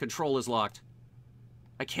no, control is locked.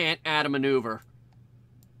 I can't add a maneuver.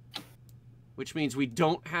 Which means we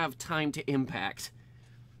don't have time to impact.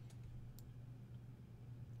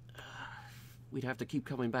 We'd have to keep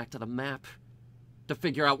coming back to the map to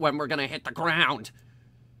figure out when we're gonna hit the ground.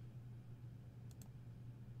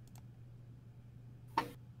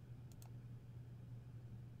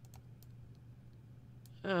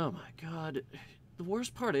 Oh my god. The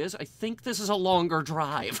worst part is, I think this is a longer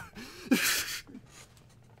drive.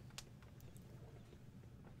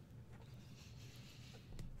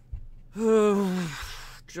 Oh,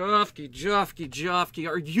 Jofke,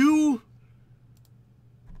 are you...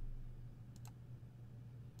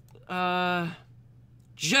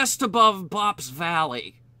 just above Bop's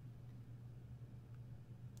Valley.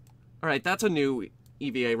 Alright, that's a new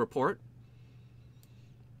EVA report.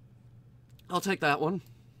 I'll take that one.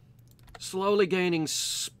 Slowly gaining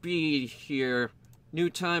speed here.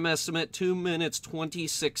 New time estimate, 2 minutes,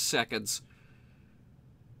 26 seconds.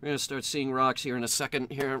 We're gonna start seeing rocks here in a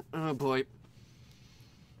second here. Oh boy.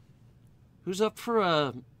 Who's up for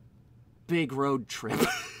a big road trip?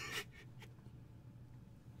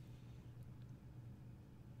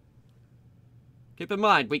 Keep in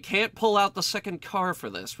mind, we can't pull out the second car for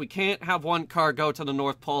this. We can't have one car go to the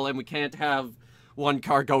North Pole and we can't have one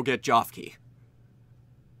car go get Jofke.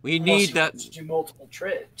 We need that. To do multiple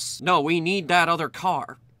trips. No, we need that other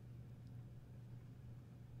car.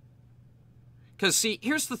 Because, see,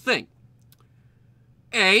 here's the thing.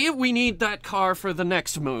 A, we need that car for the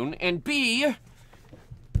next moon. And B, I'm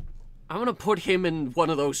going to put him in one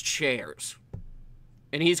of those chairs.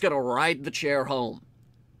 And he's going to ride the chair home.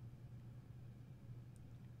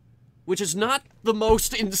 Which is not the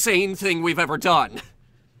most insane thing we've ever done.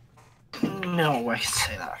 No, I can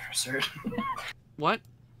say that for certain. What?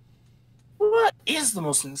 What is the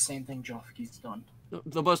most insane thing Jofke's done?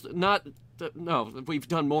 The most, not, no, we've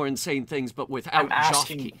done more insane things, but without I'm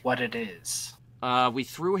asking Jofke. what it is. We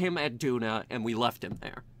threw him at Duna, and we left him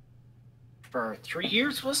there. For 3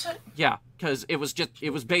 years, was it? Yeah, because it was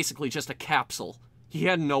basically just a capsule. He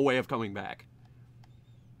had no way of coming back.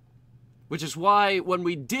 Which is why, when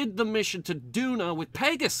we did the mission to Duna with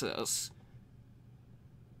Pegasus,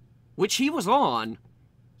 which he was on,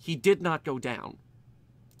 he did not go down.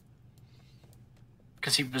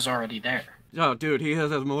 Because he was already there. Oh, dude, he has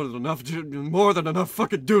more than enough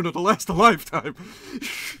fucking Duna to last a lifetime.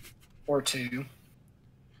 Or 2.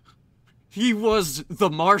 He was the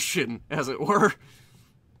Martian, as it were.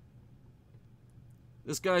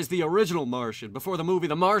 This guy's the original Martian, before the movie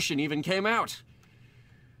The Martian even came out.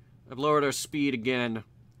 I've lowered our speed again.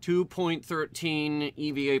 2.13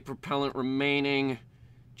 EVA propellant remaining.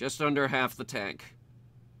 Just under half the tank.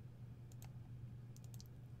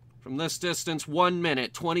 From this distance, 1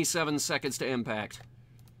 minute, 27 seconds to impact.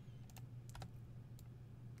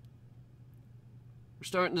 We're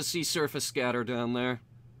starting to see surface scatter down there.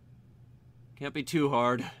 Can't be too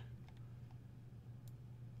hard.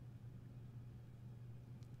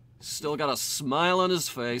 Still got a smile on his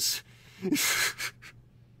face. In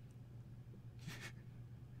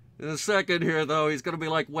a second here, though, he's gonna be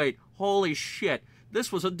like, wait, holy shit,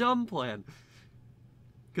 this was a dumb plan.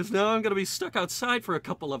 Because now I'm going to be stuck outside for a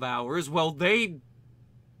couple of hours while they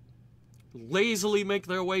lazily make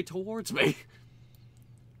their way towards me.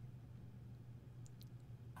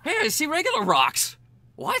 Hey, I see regular rocks.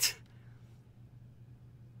 What?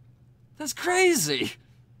 That's crazy.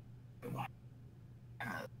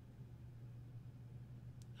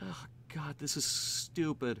 Oh, God, this is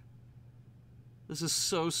stupid. This is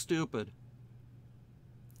so stupid.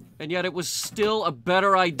 And yet it was still a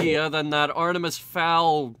better idea than that Artemis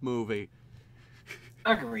Fowl movie.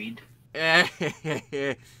 Agreed.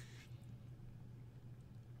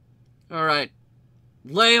 Alright.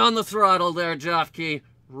 Lay on the throttle there, Jofke.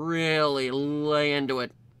 Really lay into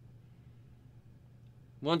it.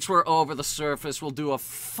 Once we're over the surface, we'll do a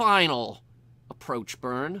final approach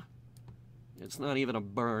burn. It's not even a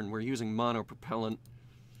burn. We're using monopropellant.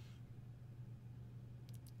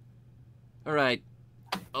 Alright.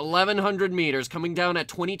 1,100 meters, coming down at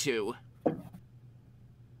 22.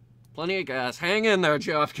 Plenty of gas. Hang in there,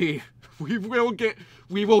 Jofke. We will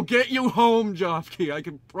get you home, Jofke. I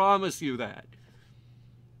can promise you that.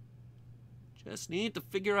 Just need to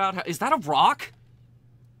figure out how... Is that a rock?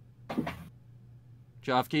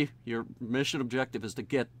 Jofke, your mission objective is to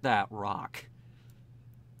get that rock.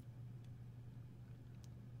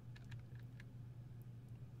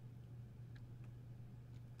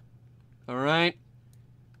 All right.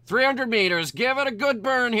 300 meters. Give it a good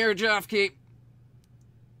burn here, Jofke.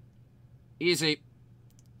 Easy.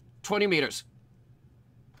 20 meters.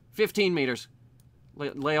 15 meters.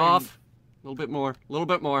 Lay off. A little bit more. A little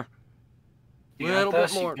bit more. You got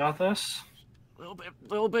this? You got this?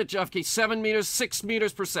 Little bit, Jofke. 7 meters, 6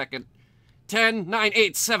 meters per second. 10, 9,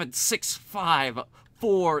 8, 7, 6, 5,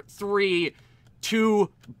 4, 3, 2,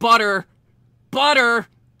 butter. Butter!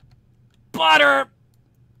 Butter!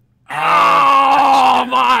 Oh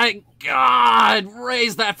my God!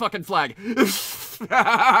 Raise that fucking flag.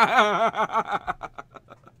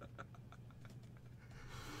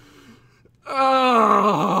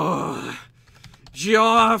 Oh,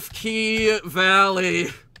 Jofke Valley.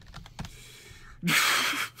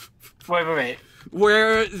 Wait.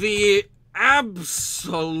 Where the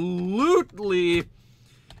absolutely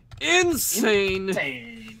insane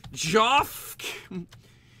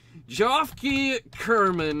Jofke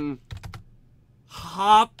Kerman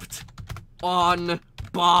hopped on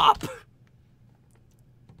Bop.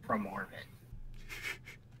 From orbit.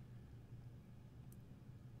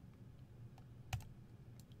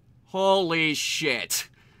 Holy shit.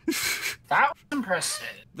 That was impressive.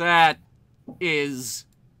 That is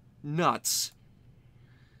nuts.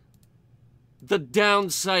 The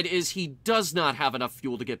downside is he does not have enough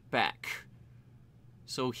fuel to get back.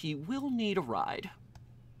 So he will need a ride.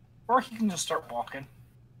 Or he can just start walking.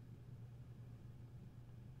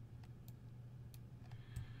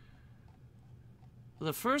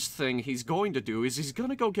 The first thing he's going to do is he's going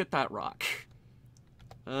to go get that rock.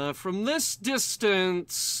 From this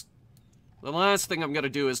distance, the last thing I'm going to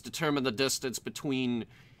do is determine the distance between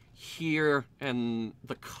here and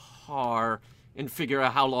the car and figure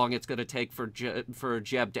out how long it's going to take for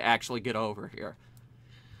Jeb to actually get over here.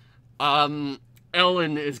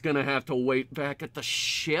 Ellen is going to have to wait back at the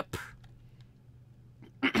ship.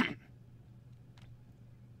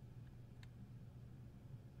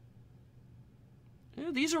 Yeah,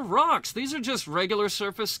 these are rocks. These are just regular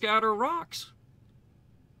surface scatter rocks.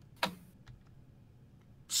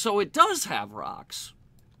 So it does have rocks.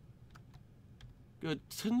 Good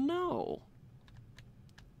to know.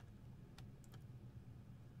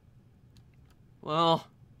 Well,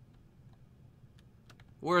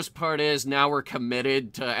 worst part is now we're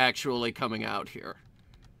committed to actually coming out here.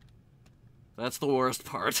 That's the worst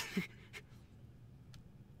part.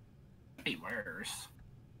 Be worse.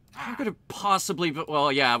 How could it possibly be?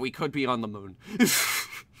 Well, yeah, we could be on the moon.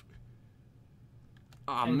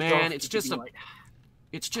 Oh man, it's just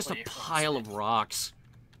a pile of rocks.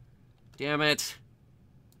 Damn it.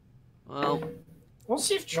 Well, we'll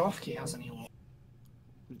see if Jofke has any luck.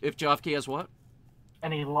 If Jofke has what?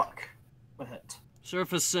 Any luck with it.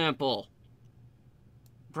 Surface sample.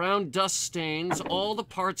 Brown dust stains all the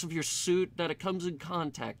parts of your suit that it comes in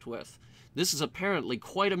contact with. This is apparently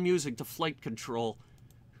quite amusing to flight control.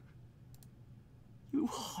 You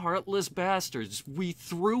heartless bastards. We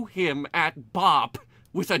threw him at Bop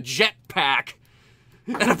with a jetpack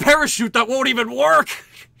and a parachute that won't even work.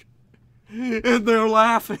 And they're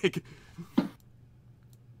laughing.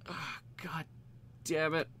 Oh, God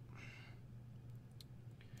damn it.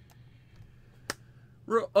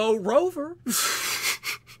 Rover.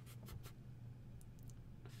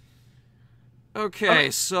 Okay,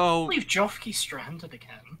 so... Leave Jofke stranded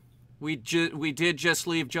again. We did just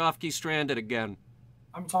leave Jofke stranded again.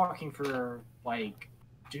 I'm talking for, like,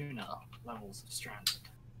 Duna levels of stranded.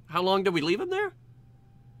 How long did we leave him there?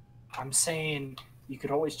 I'm saying you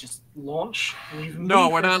could always just launch, leave him. No,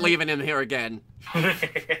 we're not leaving him here again.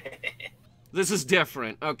 This is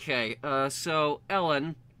different. Okay, so,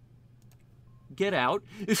 Ellen, get out.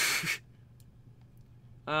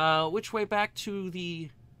 Which way back to the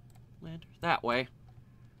lander? That way.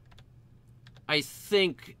 I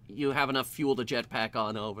think you have enough fuel to jetpack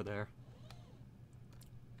on over there.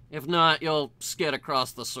 If not, you'll skid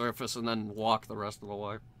across the surface and then walk the rest of the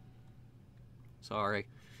way. Sorry.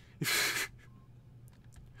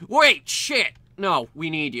 Wait, shit! No, we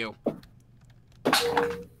need you.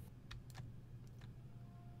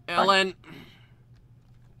 Ellen,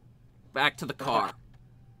 back to the car.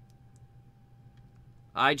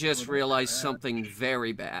 I just realized something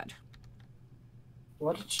very bad.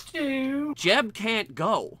 What did you do? Jeb can't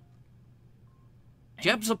go.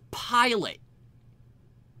 Jeb's a pilot.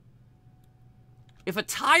 If a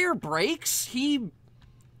tire breaks, he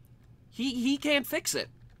can't fix it.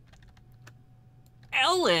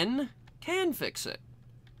 Ellen can fix it.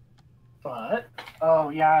 But, oh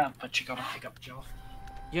yeah, but you gotta pick up Joe.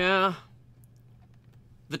 Yeah.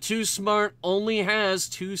 The Too Smart only has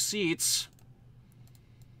 2 seats.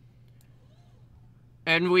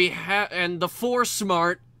 And the 4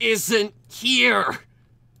 Smart isn't here.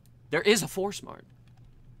 There is a 4 Smart.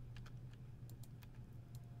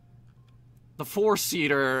 The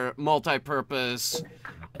 4-seater, multi-purpose,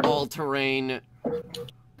 all-terrain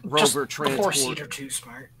rover transport. The 4-seater Too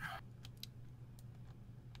Smart.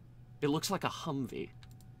 It looks like a Humvee.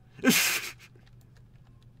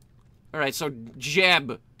 Alright, so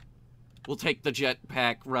Jeb will take the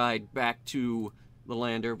jetpack ride back to the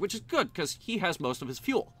lander, which is good, because he has most of his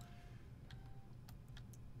fuel.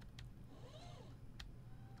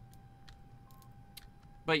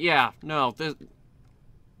 But yeah, no,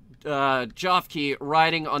 Jofke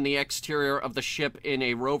riding on the exterior of the ship in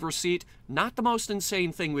a rover seat, not the most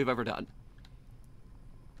insane thing we've ever done.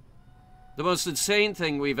 The most insane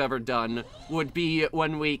thing we've ever done would be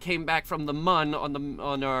when we came back from the Mun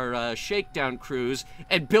on our shakedown cruise,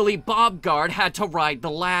 and Billy Bobguard had to ride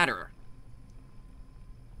the ladder.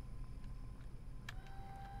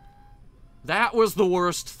 That was the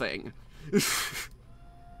worst thing.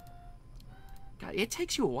 God, it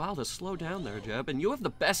takes you a while to slow down there, Jeb, and you have the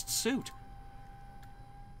best suit.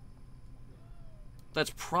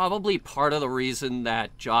 That's probably part of the reason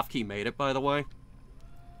that Jofke made it, by the way.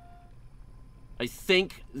 I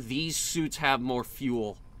think these suits have more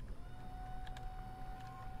fuel.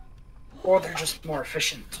 Or they're just more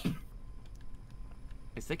efficient.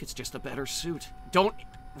 I think it's just a better suit. Don't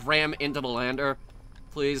ram into the lander,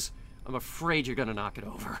 please. I'm afraid you're gonna knock it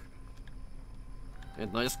over.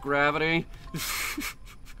 And this gravity.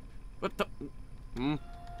 What the? Hmm?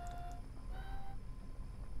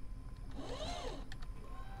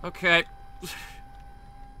 Okay.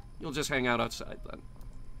 You'll just hang out outside then.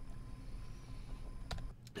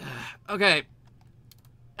 Okay.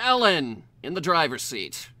 Ellen in the driver's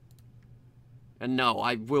seat. And no,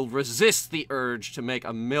 I will resist the urge to make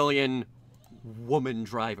a million woman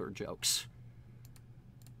driver jokes.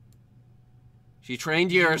 She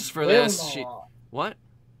trained years for this. She... What?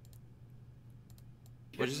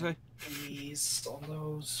 What'd you say? Please, on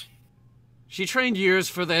those. She trained years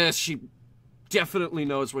for this. She definitely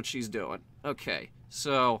knows what she's doing. Okay,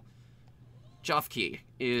 so Jofke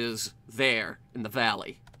is there in the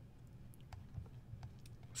valley.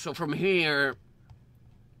 So from here,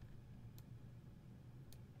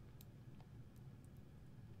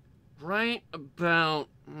 right about...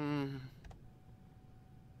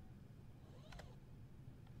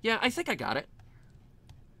 Yeah, I think I got it.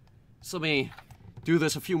 So let me do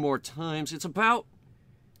this a few more times. It's about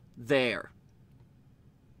there.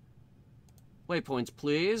 Waypoints,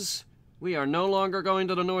 please. We are no longer going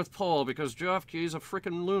to the North Pole because Jofke's a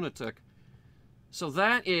freaking lunatic. So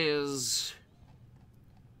that is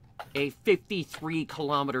a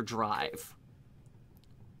 53-kilometer drive.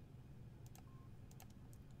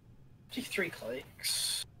 53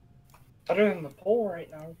 clicks. Better than the pole right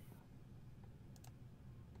now.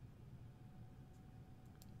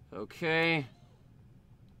 Okay.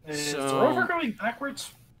 Is so, the rover going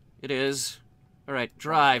backwards? It is. Alright,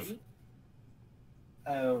 drive.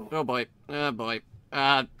 Oh. Oh boy. Oh boy.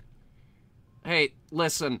 Hey,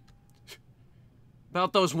 listen.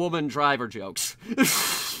 About those woman driver jokes.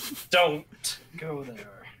 Don't go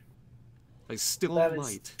there. I still That might.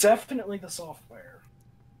 is definitely the software.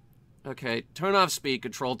 Okay, turn off speed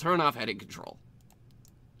control, turn off heading control.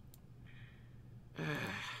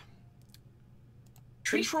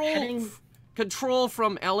 Control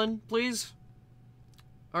from Ellen, please.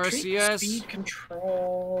 RCS. Speed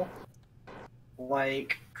control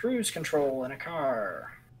like cruise control in a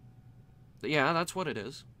car. Yeah, that's what it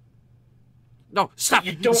is. No, stop!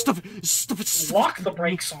 You don't stop it! Stop it! Stop lock it. the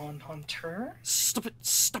brakes on, Hunter. Stop it!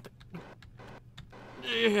 Stop it!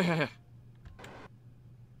 Yeah.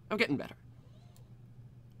 I'm getting better.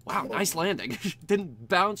 Wow, nice landing. Didn't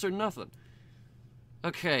bounce or nothing.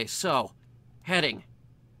 Okay, so heading.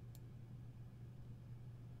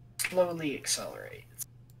 Slowly accelerate.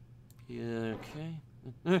 Yeah,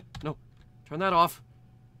 okay. No, turn that off.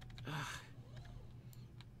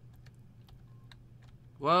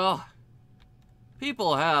 Well,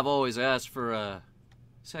 people have always asked for a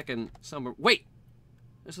second summer. Wait!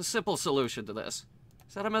 There's a simple solution to this.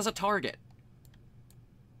 Set him as a target.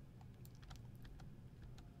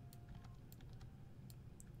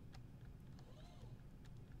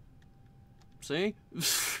 See?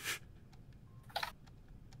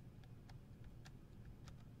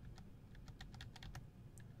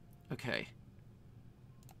 Okay.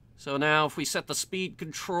 So now if we set the speed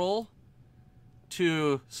control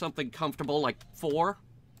to something comfortable like 4.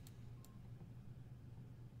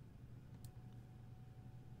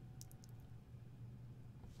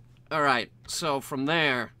 Alright, so from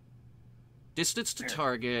there, distance to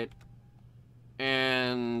target,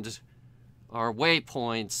 and our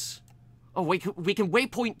waypoints. Oh, we can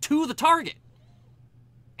waypoint to the target!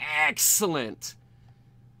 Excellent!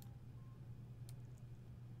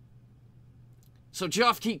 So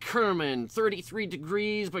Jofke Kerman, 33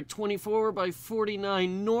 degrees by 24 by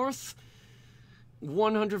 49 north,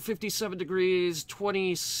 157 degrees,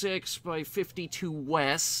 26 by 52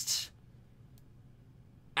 west,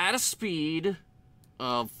 at a speed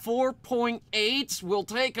of 4.8 will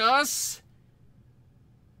take us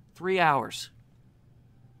 3 hours.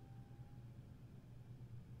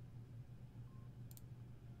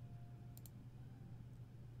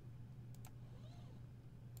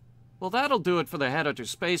 Well, that'll do it for the Headhunter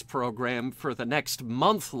space program for the next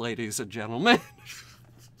month, ladies and gentlemen.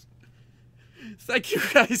 Thank you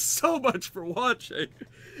guys so much for watching.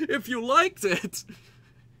 If you liked it,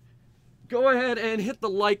 go ahead and hit the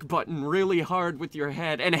like button really hard with your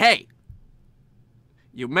head. And hey,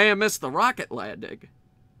 you may have missed the rocket landing,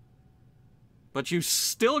 but you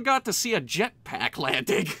still got to see a jetpack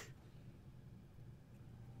landing.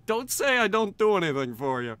 Don't say I don't do anything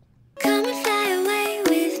for you. Come and fly away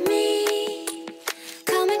with me.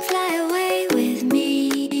 Come and fly away with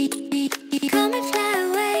me. Come and fly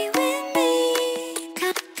away with me.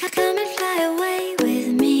 Come and fly away